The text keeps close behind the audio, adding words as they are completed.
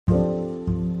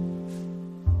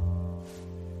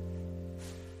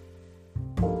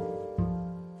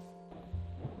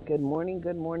Good morning,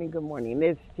 good morning, good morning.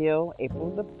 It's still April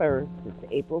the 1st.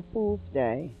 It's April Fool's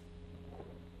Day,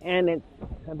 and it's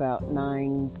about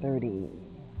 9:30.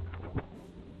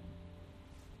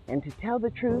 And to tell the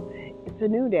truth, it's a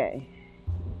new day.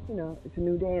 It's a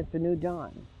new day, it's a new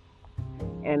dawn.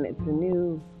 And it's a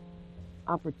new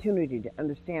opportunity to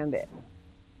understand that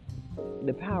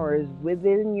the power is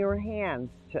within your hands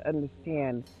to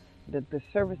understand that the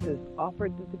services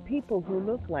offered to the people who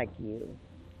look like you,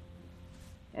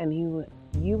 and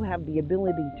you have the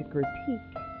ability to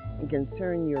critique and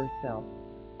concern yourself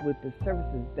with the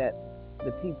services that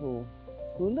the people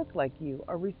who look like you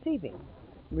are receiving.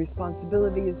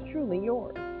 Responsibility is truly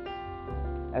yours.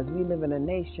 As we live in a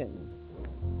nation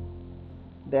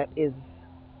that is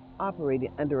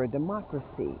operating under a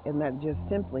democracy, and that just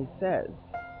simply says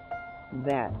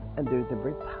that under the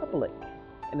republic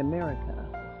in America,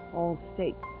 all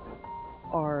states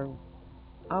are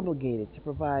obligated to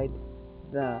provide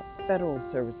the federal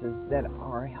services that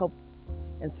are helped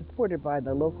and supported by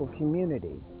the local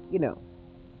community,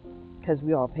 because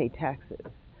we all pay taxes.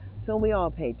 So we all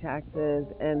pay taxes,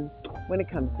 and when it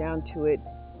comes down to it,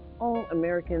 all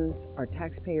Americans are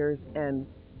taxpayers, and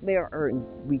they are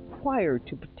required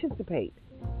to participate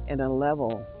in a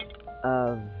level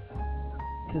of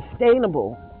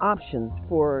sustainable options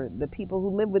for the people who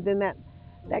live within that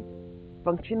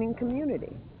functioning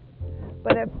community.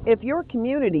 But if your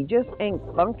community just ain't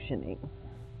functioning,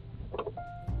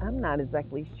 I'm not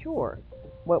exactly sure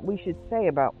what we should say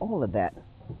about all of that.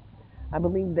 I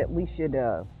believe that we should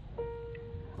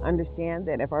understand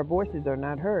that if our voices are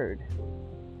not heard,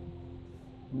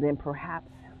 then perhaps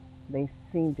they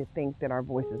seem to think that our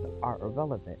voices are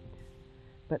irrelevant.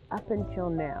 But up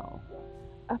until now,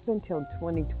 up until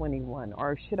 2021,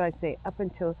 or should I say up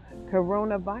until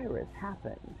coronavirus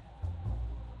happened,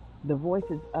 the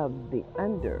voices of the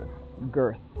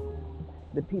undergirth,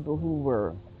 the people who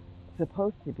were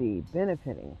supposed to be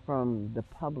benefiting from the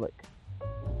public,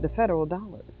 the federal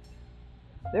dollars,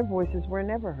 their voices were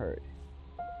never heard.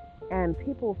 And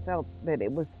people felt that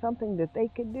it was something that they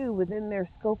could do within their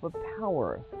scope of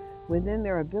power, within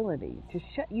their ability to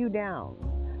shut you down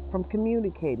from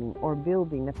communicating or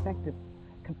building effective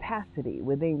capacity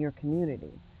within your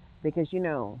community. Because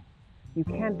you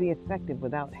can't be effective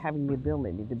without having the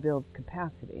ability to build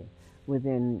capacity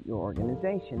within your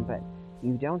organization, but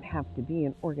you don't have to be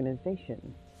an organization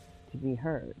to be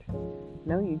heard.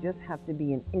 No, you just have to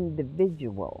be an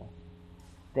individual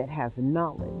that has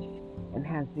knowledge and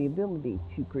has the ability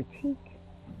to critique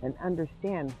and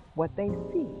understand what they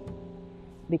see,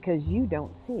 because you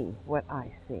don't see what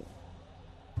I see.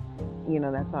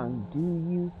 That song, do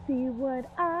you see what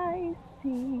I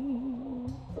see?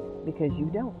 Because you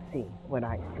don't see what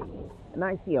I see. And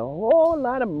I see a whole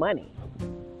lot of money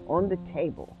on the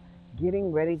table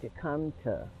getting ready to come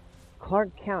to Clark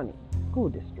County School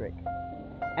District,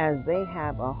 as they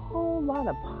have a whole lot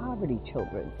of poverty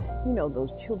children.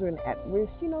 Those children at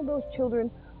risk, those children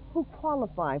who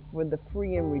qualify for the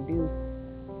free and reduced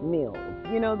meals,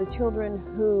 the children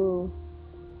who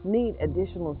need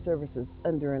additional services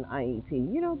under an IEP,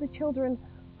 the children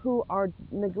who are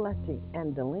neglected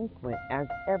and delinquent, as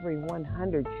every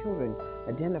 100 children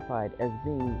identified as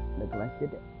being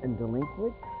neglected and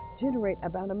delinquent generate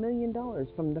about $1 million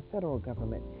from the federal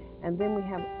government. And then we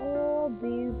have all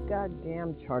these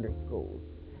goddamn charter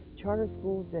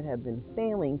schools that have been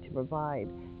failing to provide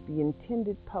the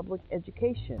intended public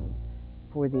education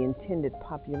for the intended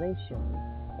population.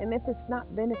 And if it's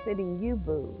not benefiting you,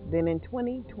 boo, then in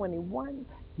 2021,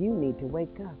 you need to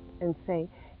wake up and say,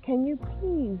 can you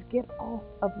please get off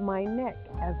of my neck,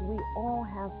 as we all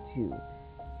have to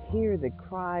hear the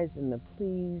cries and the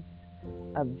pleas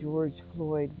of George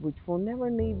Floyd, which will never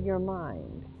leave your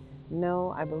mind.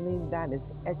 No, I believe that is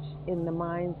etched in the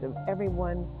minds of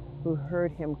everyone who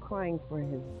heard him crying for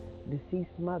his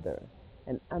deceased mother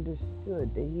and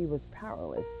understood that he was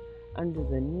powerless under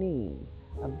the knee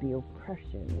of the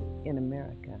oppression in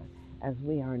America, as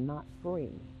we are not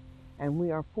free and we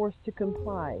are forced to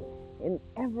comply in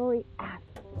every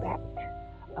aspect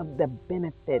of the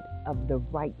benefit of the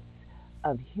rights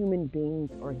of human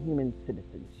beings or human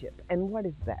citizenship. And what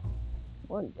is that?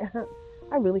 Well,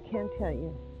 I really can't tell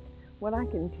you. What I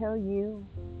can tell you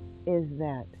is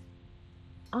that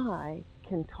I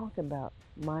can talk about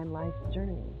my life's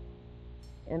journey,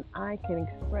 and I can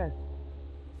express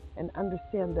and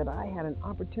understand that I had an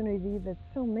opportunity that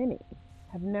so many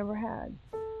have never had.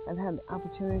 I've had the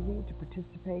opportunity to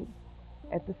participate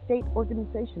at the state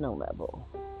organizational level,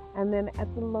 and then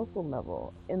at the local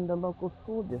level, in the local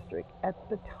school district, at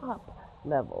the top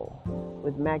level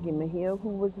with Maggie Mejia, who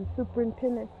was the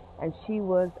superintendent, and she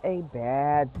was a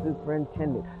bad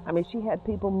superintendent. I mean, she had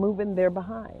people moving their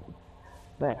behinds,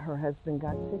 but her husband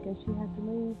got sick and she had to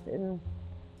leave. And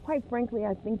quite frankly,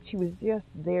 I think she was just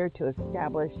there to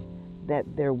establish that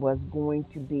there was going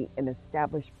to be an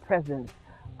established presence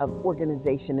of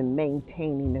organization and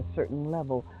maintaining a certain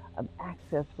level of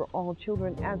access for all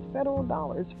children as federal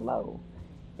dollars flow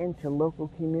into local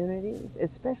communities,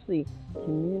 especially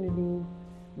communities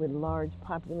with large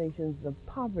populations of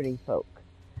poverty folk.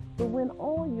 So when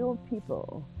all your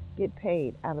people get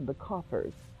paid out of the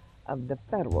coffers of the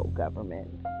federal government,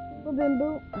 well then,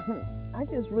 boo, I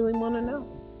just really want to know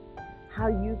how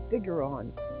you figure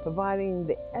on providing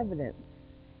the evidence,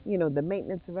 the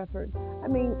maintenance of effort. I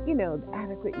mean, the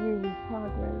adequate yearly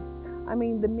progress. I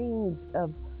mean, the means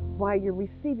of why you're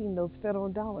receiving those federal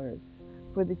dollars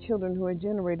for the children who are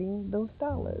generating those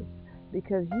dollars,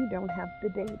 because you don't have the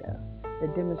data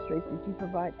that demonstrates that you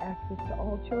provide access to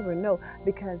all children. No,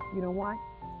 because you know why?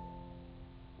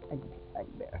 I just like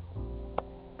there.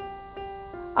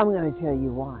 I'm going to tell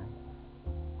you why.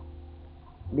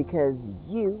 Because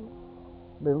you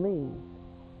believe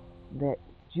that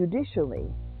judicially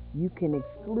you can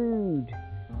exclude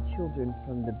children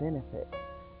from the benefit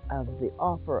of the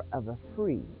offer of a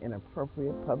free and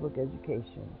appropriate public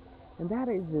education. And that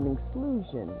is an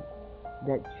exclusion.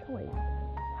 That choice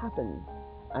happens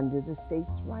under the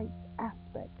state's rights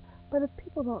aspect. But if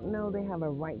people don't know they have a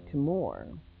right to more,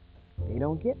 they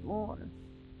don't get more.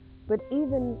 But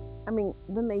even,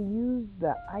 when they use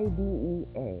the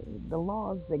IDEA, the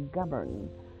laws that govern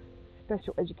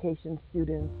special education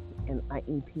students and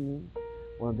IEPs,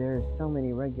 well, there's so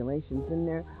many regulations in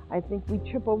there. I think we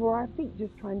trip over our feet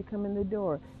just trying to come in the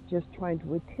door, just trying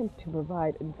to attempt to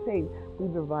provide and say we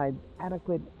provide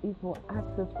adequate, equal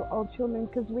access for all children,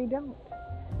 because we don't.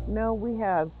 No, we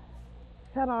have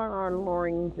sat on our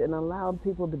laurels and allowed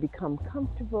people to become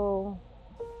comfortable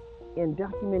in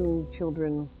documenting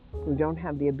children who don't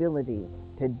have the ability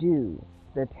to do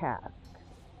the task.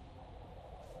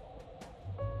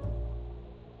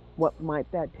 What might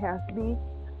that task be?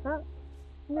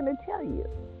 I'm going to tell you.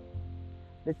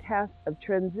 The task of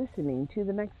transitioning to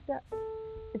the next step.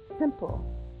 It's simple.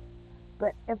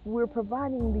 But if we're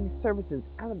providing these services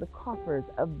out of the coffers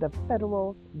of the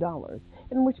federal dollars,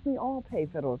 in which we all pay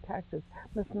federal taxes,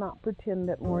 let's not pretend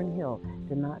that Lauryn Hill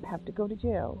did not have to go to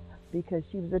jail because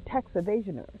she was a tax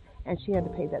evasioner and she had to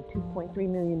pay that $2.3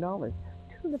 million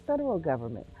to the federal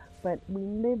government. But we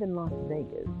live in Las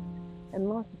Vegas, and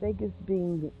Las Vegas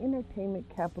being the entertainment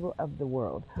capital of the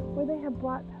world, where they have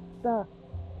brought the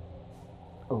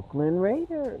Oakland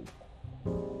Raiders.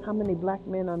 How many black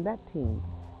men on that team?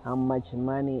 How much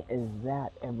money is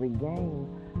that every game?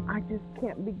 I just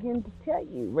can't begin to tell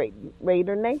you,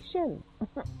 Raider Nation.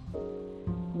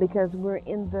 Because we're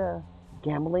in the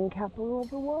gambling capital of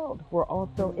the world. We're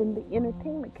also in the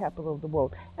entertainment capital of the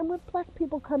world. And when black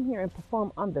people come here and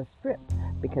perform on the Strip,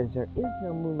 because there is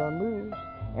no Moulin Rouge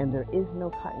and there is no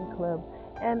Cotton Club,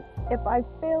 and if I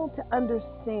fail to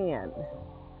understand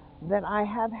that I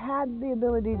have had the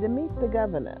ability to meet the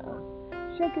governor,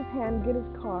 shake his hand, get his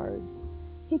card,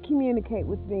 he communicate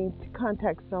with me to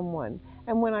contact someone.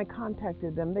 And when I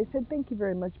contacted them, they said, thank you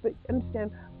very much, but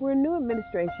understand, we're a new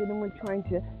administration and we're trying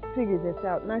to figure this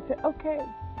out. And I said, okay,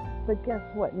 but guess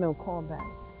what? No callback.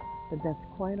 But that's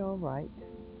quite all right,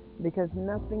 because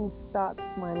nothing stops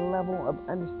my level of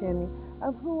understanding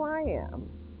of who I am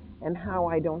and how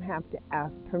I don't have to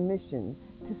ask permission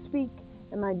to speak,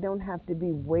 and I don't have to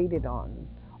be waited on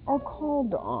or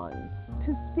called on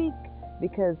to speak,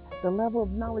 because the level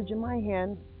of knowledge in my head,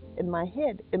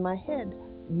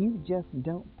 you just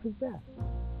don't possess.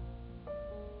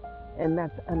 And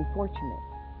that's unfortunate,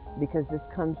 because this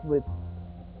comes with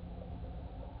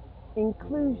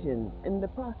inclusion in the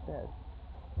process,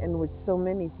 in which so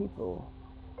many people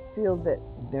feel that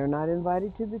they're not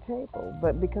invited to the table.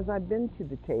 But because I've been to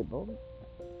the table,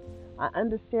 I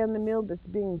understand the meal that's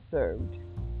being served.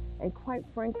 And quite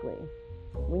frankly,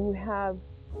 when you have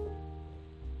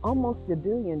almost $1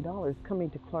 billion coming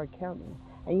to Clark County,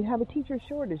 and you have a teacher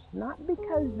shortage, not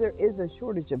because there is a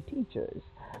shortage of teachers,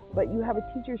 but you have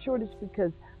a teacher shortage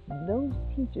because those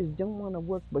teachers don't want to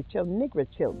work with your nigger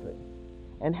children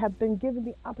and have been given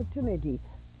the opportunity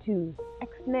to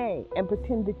ex-nay and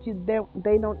pretend that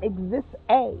they don't exist.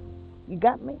 You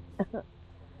got me?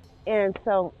 And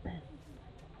so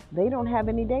they don't have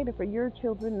any data for your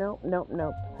children. Nope.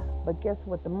 But guess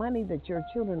what? The money that your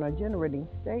children are generating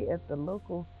stay at the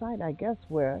local site, I guess,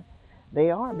 where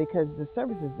they are, because the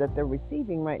services that they're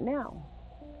receiving right now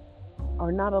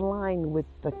are not aligned with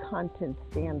the content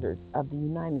standards of the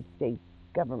United States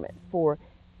government for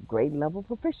grade level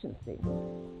proficiency,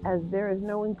 as there is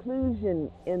no inclusion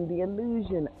in the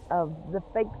illusion of the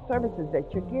fake services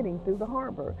that you're getting through the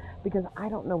harbor, because I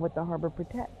don't know what the harbor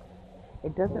protects.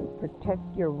 It doesn't protect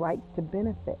your right to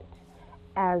benefit,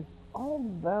 as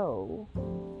although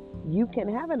you can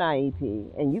have an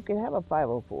IEP and you can have a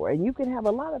 504 and you can have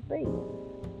a lot of things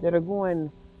that are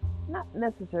going not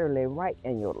necessarily right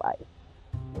in your life,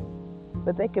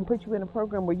 but they can put you in a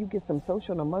program where you get some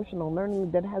social and emotional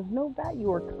learning that has no value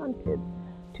or content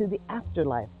to the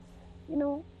afterlife. You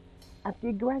know, after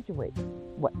you graduate,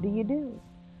 what do you do?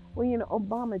 Well,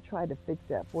 Obama tried to fix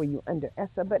that for you under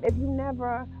ESSA, but if you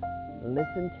never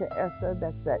listen to ESSA,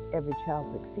 that's that Every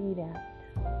Child Succeed Act,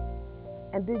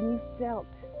 and then you felt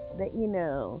that,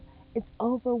 it's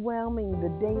overwhelming, the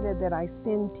data that I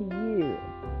send to you,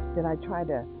 that I try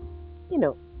to,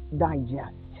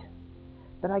 digest.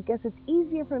 But I guess it's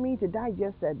easier for me to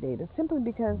digest that data simply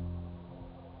because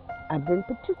I've been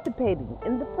participating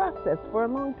in the process for a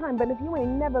long time. But if you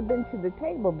ain't never been to the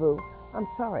table, boo, I'm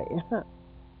sorry.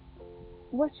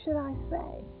 What should I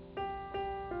say?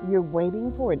 You're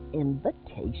waiting for an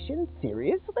invitation?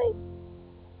 Seriously?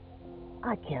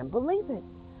 I can't believe it.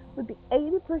 With the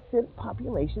 80%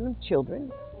 population of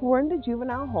children who are in the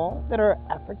juvenile hall that are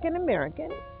African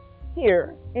American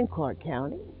here in Clark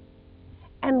County,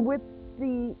 and with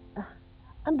the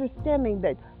understanding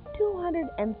that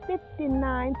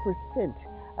 259%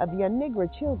 of your Negro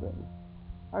children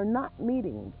are not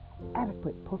meeting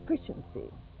adequate proficiency.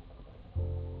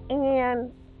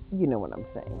 And you know what I'm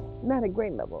saying, not a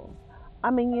grade level.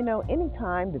 I mean, any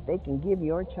time that they can give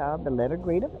your child the letter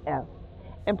grade of F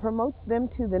and promotes them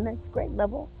to the next grade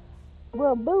level,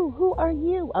 well, boo, who are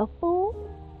you, a fool?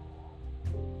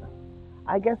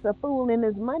 I guess a fool and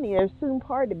his money are soon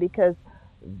parted, because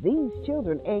these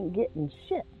children ain't getting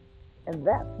shit, and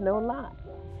that's no lie.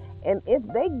 And if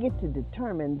they get to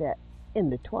determine that in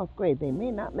the 12th grade they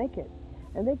may not make it,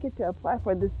 and they get to apply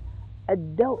for this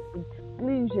adult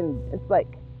exclusion, it's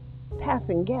like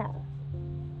passing gas.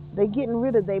 They're getting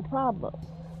rid of their problems,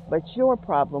 but your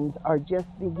problems are just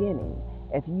beginning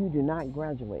if you do not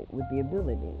graduate with the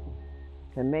ability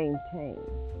to maintain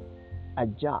a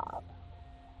job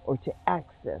or to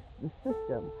access the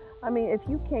system. I mean, if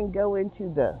you can't go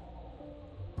into the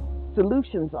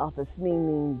solutions office,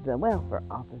 meaning the welfare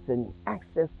office, and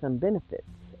access some benefits,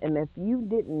 and if you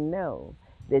didn't know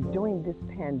that during this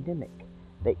pandemic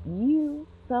that you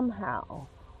somehow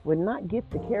would not get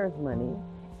the CARES money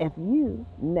if you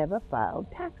never filed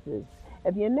taxes.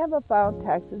 If you never filed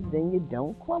taxes, then you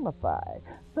don't qualify.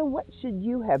 So what should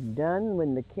you have done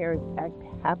when the CARES Act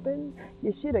happened?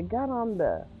 You should have got on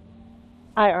the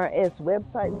IRS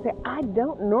website and say, I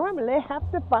don't normally have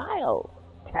to file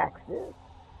taxes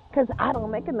because I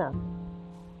don't make enough.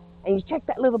 And you check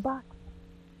that little box.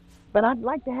 But I'd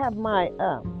like to have my,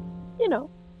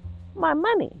 my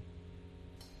money.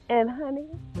 And honey,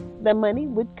 the money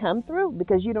would come through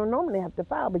because you don't normally have to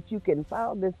file, but you can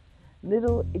file this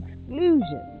little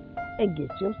exclusion and get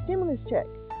your stimulus check.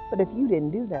 But if you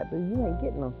didn't do that, then you ain't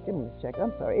getting no stimulus check.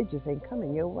 I'm sorry, it just ain't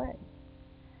coming your way.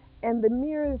 And the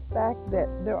mere fact that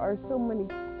there are so many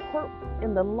quirks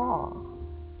in the law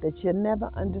that you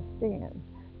never understand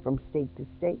from state to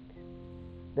state,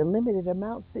 the limited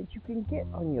amounts that you can get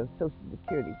on your Social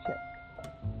Security check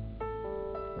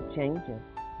changes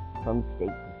from state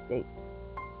to state.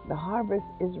 The harvest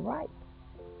is ripe,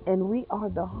 and we are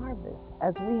the harvest,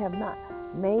 as we have not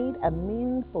made a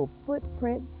meaningful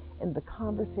footprint in the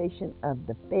conversation of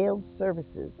the failed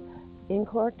services in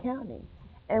Clark County.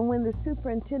 And when the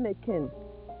superintendent can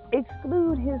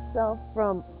exclude himself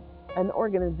from an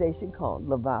organization called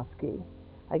LAVOSCI,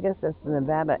 I guess that's the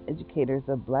Nevada Educators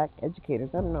of Black Educators.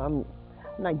 I don't know, I'm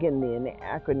not getting the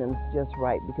acronyms just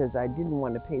right because I didn't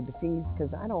want to pay the fees,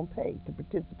 because I don't pay to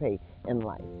participate in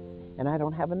life. And I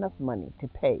don't have enough money to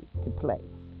pay to play.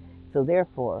 So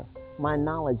therefore, my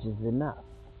knowledge is enough.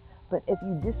 But if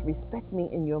you disrespect me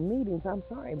in your meetings, I'm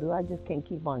sorry, but I just can't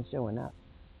keep on showing up.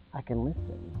 I can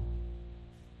listen,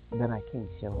 but I can't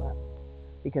show up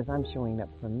because I'm showing up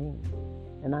for me,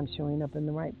 and I'm showing up in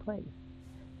the right place.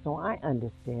 So I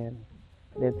understand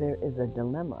that there is a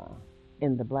dilemma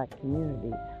in the black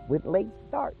community with late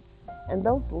starts. And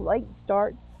those late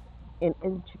starts in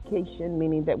education,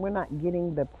 meaning that we're not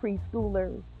getting the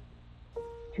preschoolers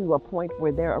to a point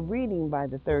where they're reading by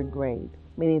the third grade,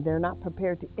 meaning they're not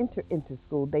prepared to enter into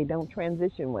school, they don't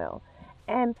transition well.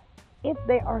 And if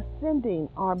they are sending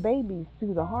our babies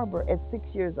to the harbor at 6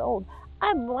 years old,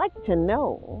 I'd like to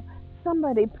know,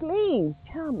 somebody please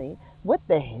tell me, what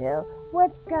the hell,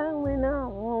 what's going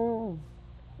on?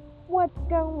 what's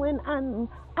going on.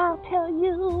 I'll tell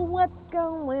you what's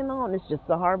going on. It's just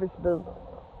the harvest booth.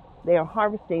 They are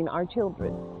harvesting our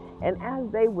children. And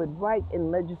as they would write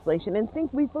in legislation and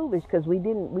think we foolish because we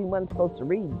weren't supposed to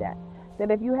read that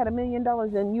if you had $1 million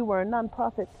and you were a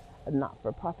nonprofit, a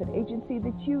not-for-profit agency,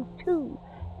 that you too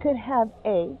could have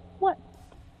a what?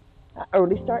 An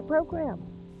early start program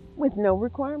with no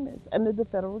requirements under the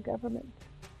federal government.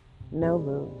 No,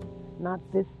 Lou, not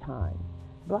this time.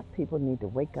 Black people need to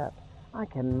wake up. I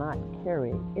cannot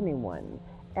carry anyone.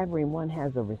 Everyone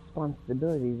has a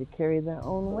responsibility to carry their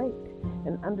own weight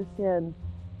and understand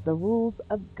the rules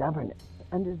of governance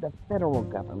under the federal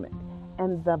government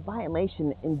and the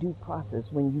violation in due process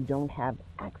when you don't have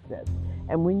access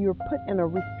and when you're put in a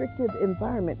restrictive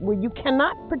environment where you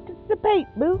cannot participate,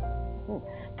 boo,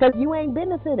 because you ain't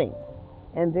benefiting.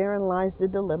 And therein lies the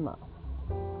dilemma.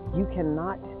 You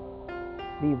cannot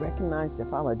be recognized to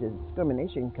file a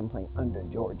discrimination complaint under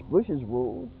George Bush's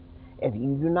rules if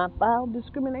you do not file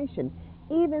discrimination,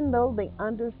 even though they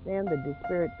understand the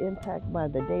disparate impact by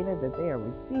the data that they are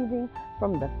receiving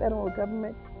from the federal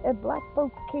government. If black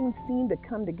folks can't seem to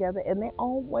come together and they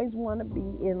always want to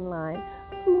be in line,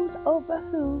 who's over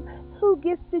who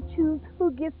gets to choose,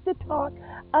 who gets to talk.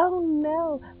 Oh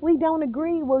no, we don't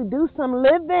agree. We'll do some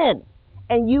living.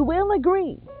 And you will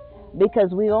agree.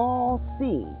 Because we all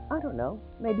see, I don't know,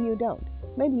 maybe you don't.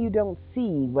 Maybe you don't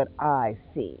see what I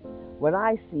see. What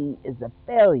I see is a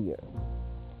failure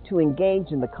to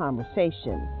engage in the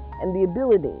conversation and the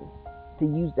ability to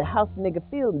use the house nigga,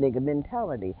 field nigga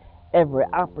mentality every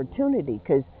opportunity.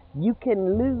 Because you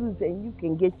can lose and you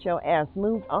can get your ass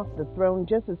moved off the throne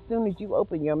just as soon as you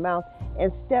open your mouth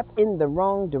and step in the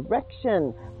wrong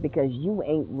direction because you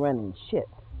ain't running shit.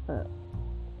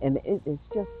 And it's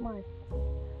just life.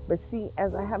 But see,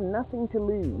 as I have nothing to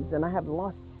lose and I have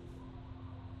lost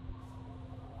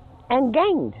and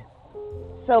gained.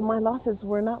 So my losses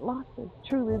were not losses.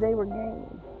 Truly, they were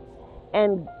gains.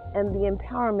 And the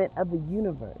empowerment of the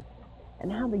universe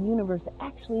and how the universe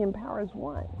actually empowers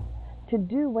one to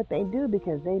do what they do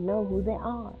because they know who they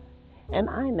are. And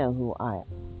I know who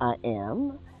I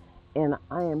am. And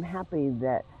I am happy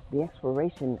that the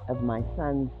exploration of my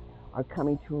sons are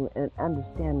coming to an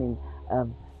understanding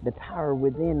of the power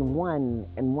within one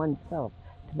and oneself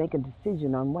to make a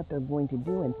decision on what they're going to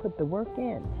do and put the work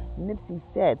in. Nipsey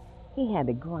said he had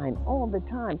to grind all the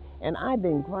time, and I've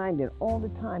been grinding all the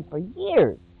time for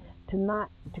years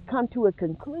to come to a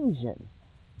conclusion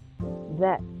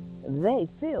that they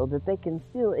feel that they can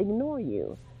still ignore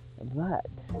you. But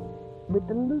with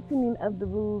the loosening of the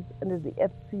rules under the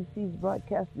FCC's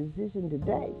broadcast decision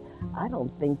today, I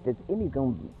don't think there's any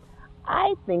going to be.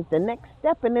 I think the next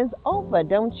stepping is over,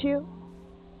 don't you?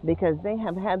 Because they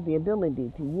have had the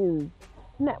ability to use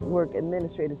network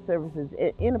administrative services,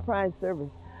 enterprise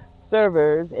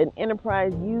servers, and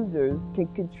enterprise users can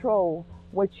control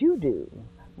what you do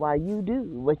while you do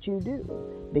what you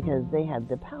do because they have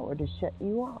the power to shut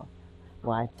you off.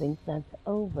 Well, I think that's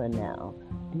over now.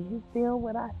 Do you feel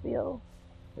what I feel?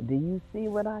 Do you see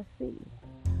what I see?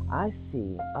 I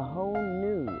see a whole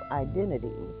new identity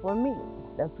for me.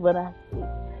 That's what I see.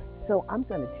 So I'm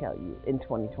going to tell you in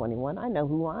 2021, I know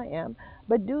who I am,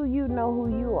 but do you know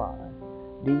who you are?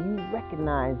 Do you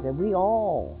recognize that we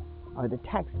all are the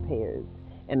taxpayers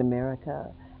in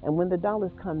America? And when the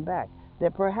dollars come back,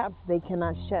 that perhaps they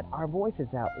cannot shut our voices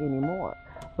out anymore.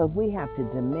 But we have to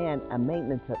demand a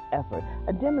maintenance of effort,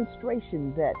 a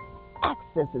demonstration that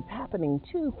access is happening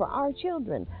too for our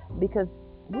children, because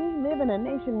we live in a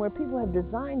nation where people have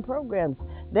designed programs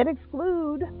that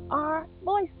exclude our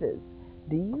voices.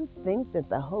 Do you think that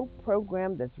the HOPE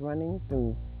program that's running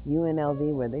through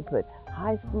UNLV, where they put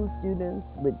high school students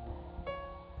with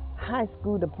high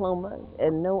school diplomas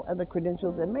and no other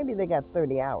credentials, and maybe they got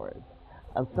 30 hours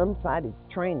of some side of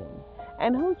training,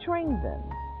 and who trained them?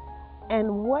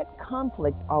 And what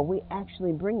conflict are we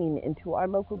actually bringing into our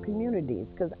local communities?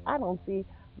 Because I don't see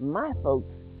my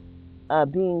folks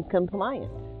being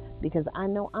compliant, because I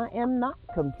know I am not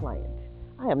compliant.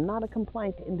 I am not a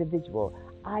compliant individual.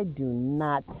 I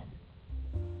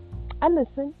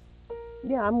listen.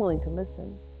 Yeah, I'm willing to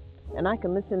listen. And I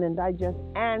can listen and digest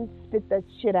and spit that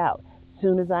shit out as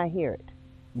soon as I hear it.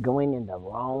 Going in the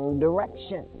wrong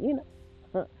direction,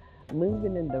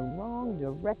 moving in the wrong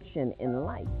direction in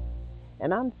life.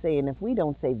 And I'm saying if we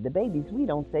don't save the babies, we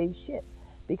don't save shit.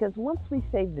 Because once we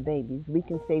save the babies, we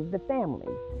can save the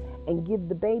families and give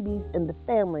the babies and the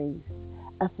families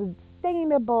a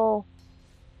sustainable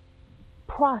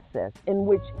process in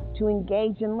which to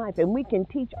engage in life. And we can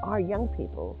teach our young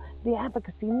people the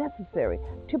advocacy necessary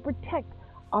to protect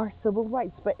our civil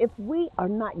rights. But if we are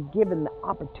not given the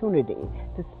opportunity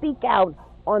to speak out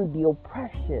on the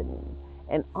oppression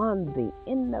and on the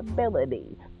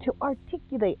inability to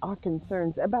articulate our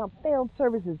concerns about failed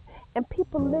services and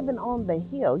people living on the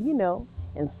hill,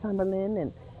 in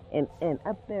Summerlin and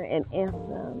up there in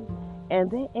Anthem,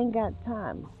 and they ain't got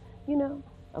time.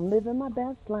 I'm living my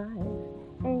best life.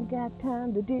 Ain't got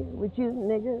time to deal with you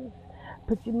niggas.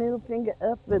 Put your middle finger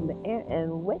up in the air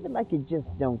and wave it like you just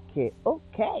don't care.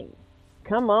 Okay.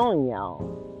 Come on, y'all.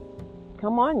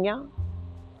 Come on, y'all.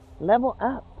 Level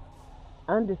up.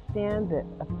 Understand that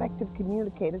effective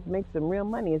communicators make some real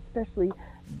money, especially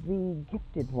the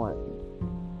gifted ones.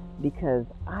 Because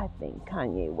I think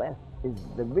Kanye West is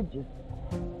the richest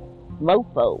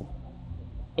mofo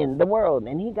in the world.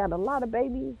 And he got a lot of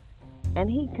babies. And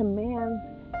he commands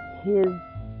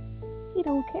he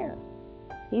don't care.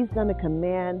 He's going to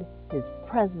command his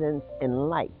presence in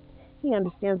life. He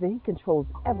understands that he controls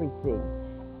everything.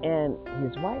 And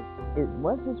his wife, it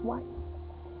was his wife.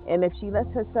 And if she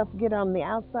lets herself get on the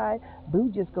outside, Boo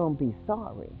just going to be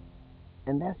sorry.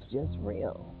 And that's just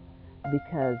real.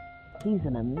 Because he's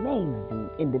an amazing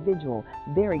individual,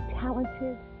 very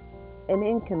talented, and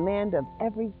in command of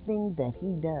everything that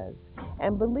he does.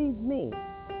 And believe me,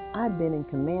 I've been in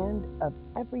command of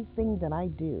everything that I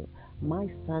do. My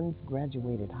sons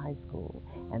graduated high school,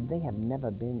 and they have never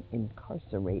been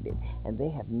incarcerated, and they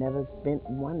have never spent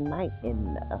one night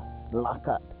in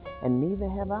lockup, and neither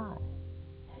have I.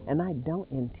 And I don't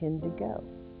intend to go.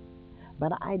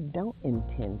 But I don't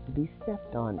intend to be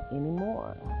stepped on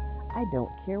anymore. I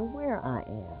don't care where I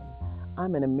am.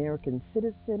 I'm an American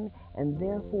citizen, and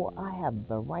therefore I have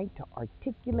the right to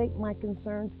articulate my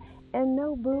concerns. And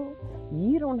no, Boo,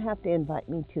 you don't have to invite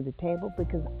me to the table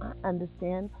because I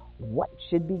understand what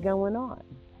should be going on.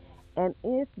 And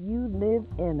if you live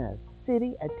in a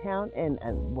city, a town, and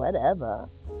whatever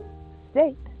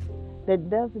state that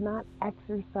does not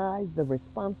exercise the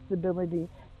responsibility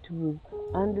to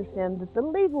understand that the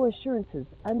legal assurances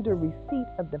under receipt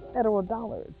of the federal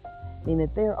dollars mean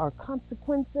that there are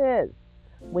consequences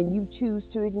when you choose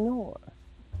to ignore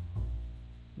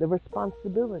the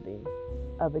responsibility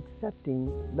of accepting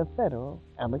the federal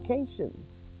allocations.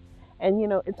 And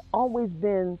it's always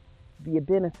been the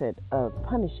benefit of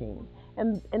punishing.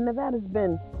 And Nevada's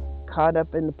been caught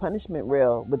up in the punishment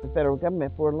rail with the federal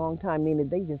government for a long time, meaning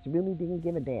they just really didn't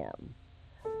give a damn.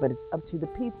 But it's up to the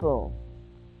people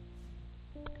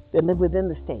that live within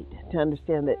the state to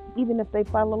understand that even if they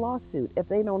file a lawsuit, if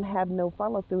they don't have no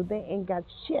follow through, they ain't got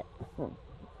shit.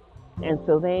 And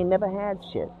so they ain't never had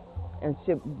shit. And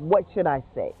what should I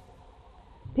say?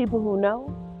 People who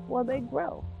know, well, they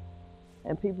grow.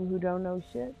 And people who don't know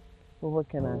shit, well, what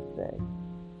can I say?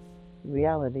 The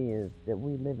reality is that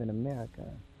we live in America,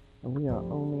 and we are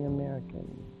only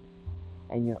Americans.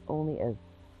 And you're only as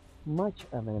much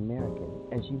of an American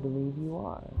as you believe you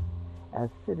are, as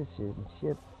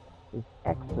citizenship is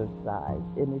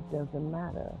exercised, and it doesn't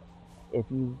matter if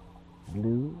you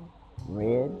blue,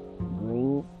 red,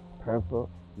 green, purple,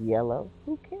 yellow,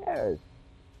 who cares?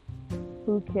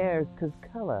 Who cares? Because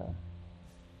color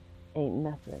ain't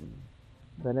nothing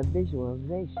but a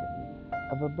visualization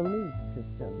of a belief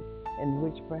system in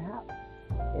which perhaps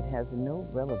it has no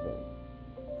relevance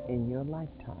in your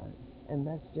lifetime. And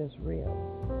that's just real.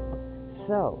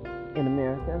 So, in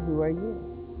America, who are you?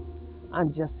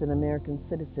 I'm just an American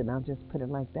citizen. I'll just put it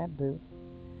like that, Boo.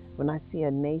 When I see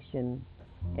a nation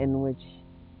in which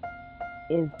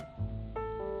is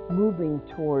moving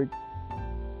towards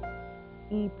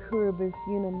e pluribus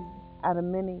unum, out of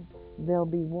many, there'll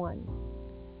be one.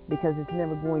 Because it's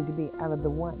never going to be out of the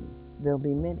one, there'll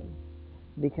be many.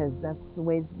 Because that's the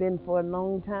way it's been for a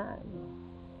long time.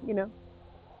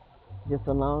 Just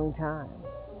a long time.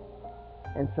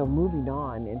 And so moving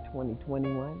on in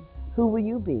 2021, who will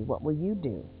you be? What will you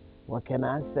do? What can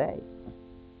I say?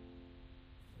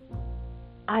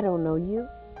 I don't know you,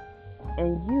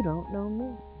 and you don't know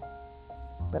me.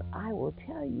 But I will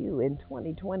tell you in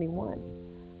 2021,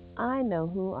 I know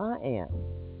who I am.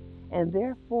 And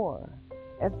therefore,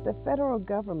 if the federal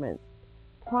government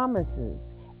promises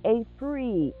a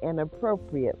free and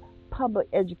appropriate public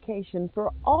education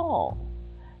for all,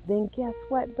 then guess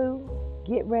what, Boo?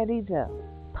 Get ready to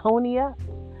pony up,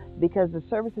 because the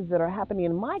services that are happening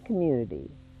in my community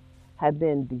have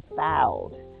been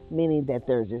defiled, meaning that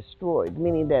they're destroyed,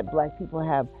 meaning that black people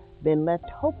have been left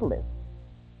hopeless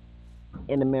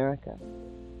in America.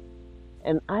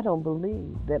 And I don't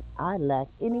believe that I lack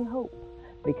any hope,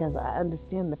 because I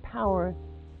understand the power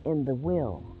in the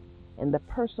will and the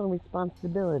personal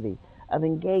responsibility of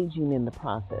engaging in the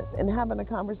process and having a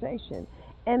conversation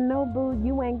And no, boo,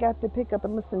 you ain't got to pick up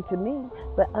and listen to me,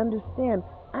 but understand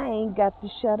I ain't got to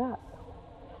shut up.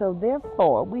 So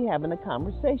therefore, we having a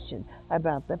conversation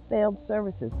about the failed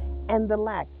services and the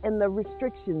lack and the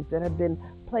restrictions that have been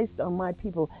placed on my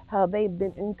people, how they've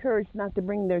been encouraged not to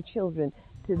bring their children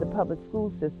to the public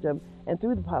school system and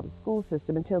through the public school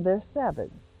system until they're 7.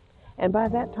 And by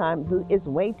that time, it's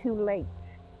way too late.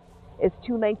 It's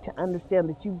too late to understand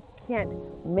that you can't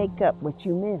make up what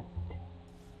you missed.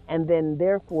 And then,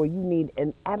 therefore, you need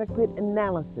an adequate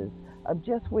analysis of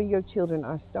just where your children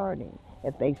are starting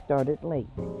if they started late.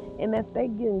 And if they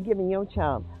get giving your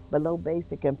child below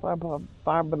basic and far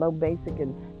below basic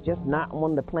and just not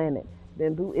on the planet,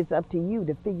 then boo, it's up to you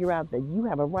to figure out that you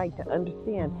have a right to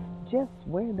understand just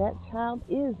where that child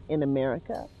is in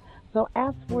America. So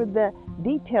ask for the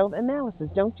detailed analysis.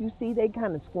 Don't you see they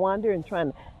kind of squander and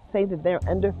trying to say that they're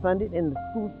underfunded in the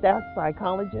school staff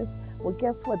psychologists? Well,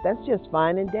 guess what? That's just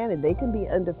fine and dandy. They can be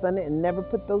underfunded and never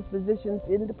put those positions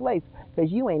into place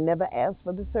because you ain't never asked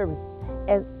for the service.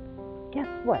 And guess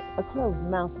what? A closed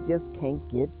mouth just can't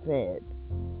get fed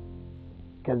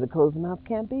because a closed mouth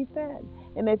can't be fed.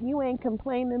 And if you ain't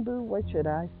complaining, boo, what should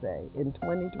I say? In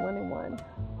 2021,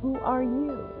 who are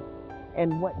you?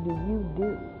 And what do you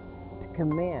do to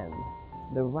command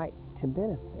the right to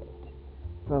benefit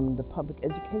from the public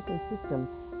education system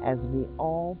as we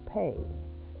all pay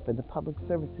for the public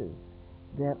services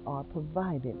that are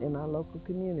provided in our local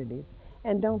communities?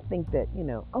 And don't think that,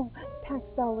 oh, tax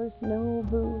dollars. No,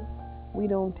 boo. We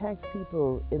don't tax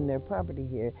people in their property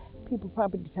here. People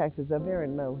property taxes are very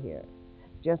low here.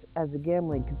 Just as the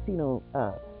gambling casino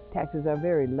taxes are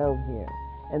very low here.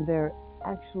 And their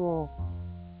actual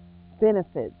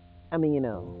benefits,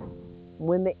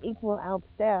 when they equal out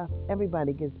staff,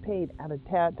 everybody gets paid out of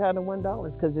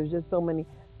 $1 because there's just so many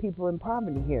people in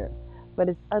poverty here. But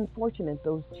it's unfortunate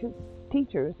those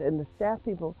teachers and the staff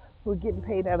people who are getting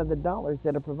paid out of the dollars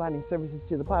that are providing services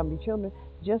to the poverty children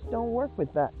just don't work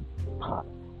with that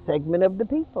segment of the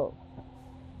people.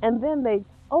 And then they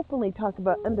openly talk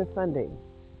about underfunding.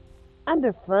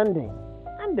 Underfunding.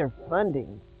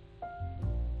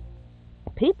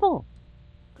 People,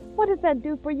 what does that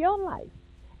do for your life?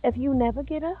 If you never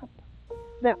get up,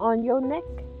 they're on your neck,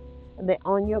 they're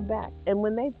on your back. And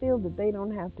when they feel that they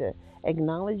don't have to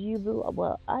acknowledge you,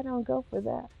 well, I don't go for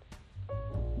that.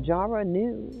 Jara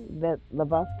knew that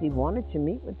Lavosky wanted to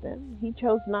meet with them. He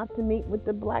chose not to meet with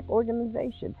the black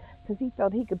organization because he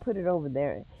felt he could put it over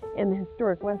there in the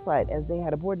historic West Side as they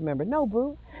had a board member. No,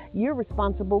 boo, you're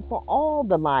responsible for all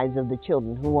the lives of the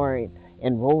children who are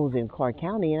enrolled in Clark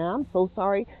County, and I'm so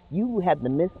sorry you had the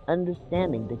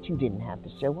misunderstanding that you didn't have to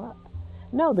show up.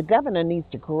 No, the governor needs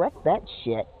to correct that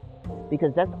shit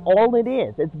because that's all it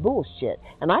is. It's bullshit.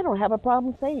 And I don't have a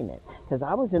problem saying it because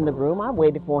I was in the room. I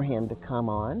waited for him to come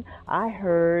on. I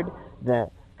heard the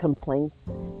complaints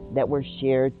that were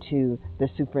shared to the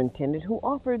superintendent who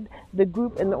offered the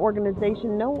group and the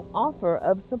organization no offer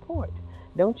of support.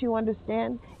 Don't you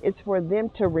understand? It's for them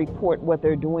to report what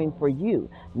they're doing for you,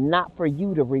 not for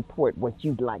you to report what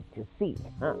you'd like to see.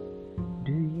 Huh?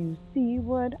 Do you see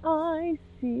what I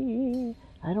see?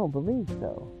 I don't believe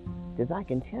so, because I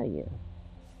can tell you.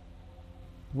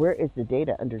 Where is the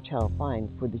data under Child Find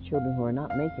for the children who are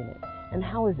not making it? And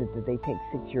how is it that they take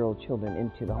 6-year-old children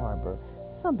into the harbor?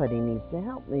 Somebody needs to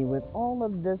help me with all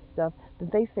of this stuff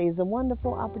that they say is a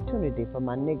wonderful opportunity for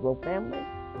my Negro family.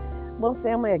 Well,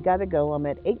 family, I got to go. I'm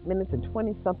at 8 minutes and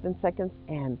 20-something seconds,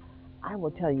 and I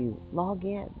will tell you, log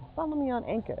in. Follow me on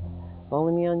Anchor.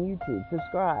 Follow me on YouTube.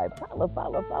 Subscribe.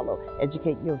 Follow.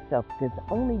 Educate yourself, because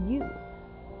only you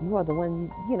are the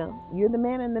one, you're the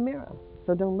man in the mirror.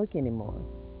 So don't look anymore.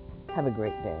 Have a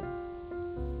great day.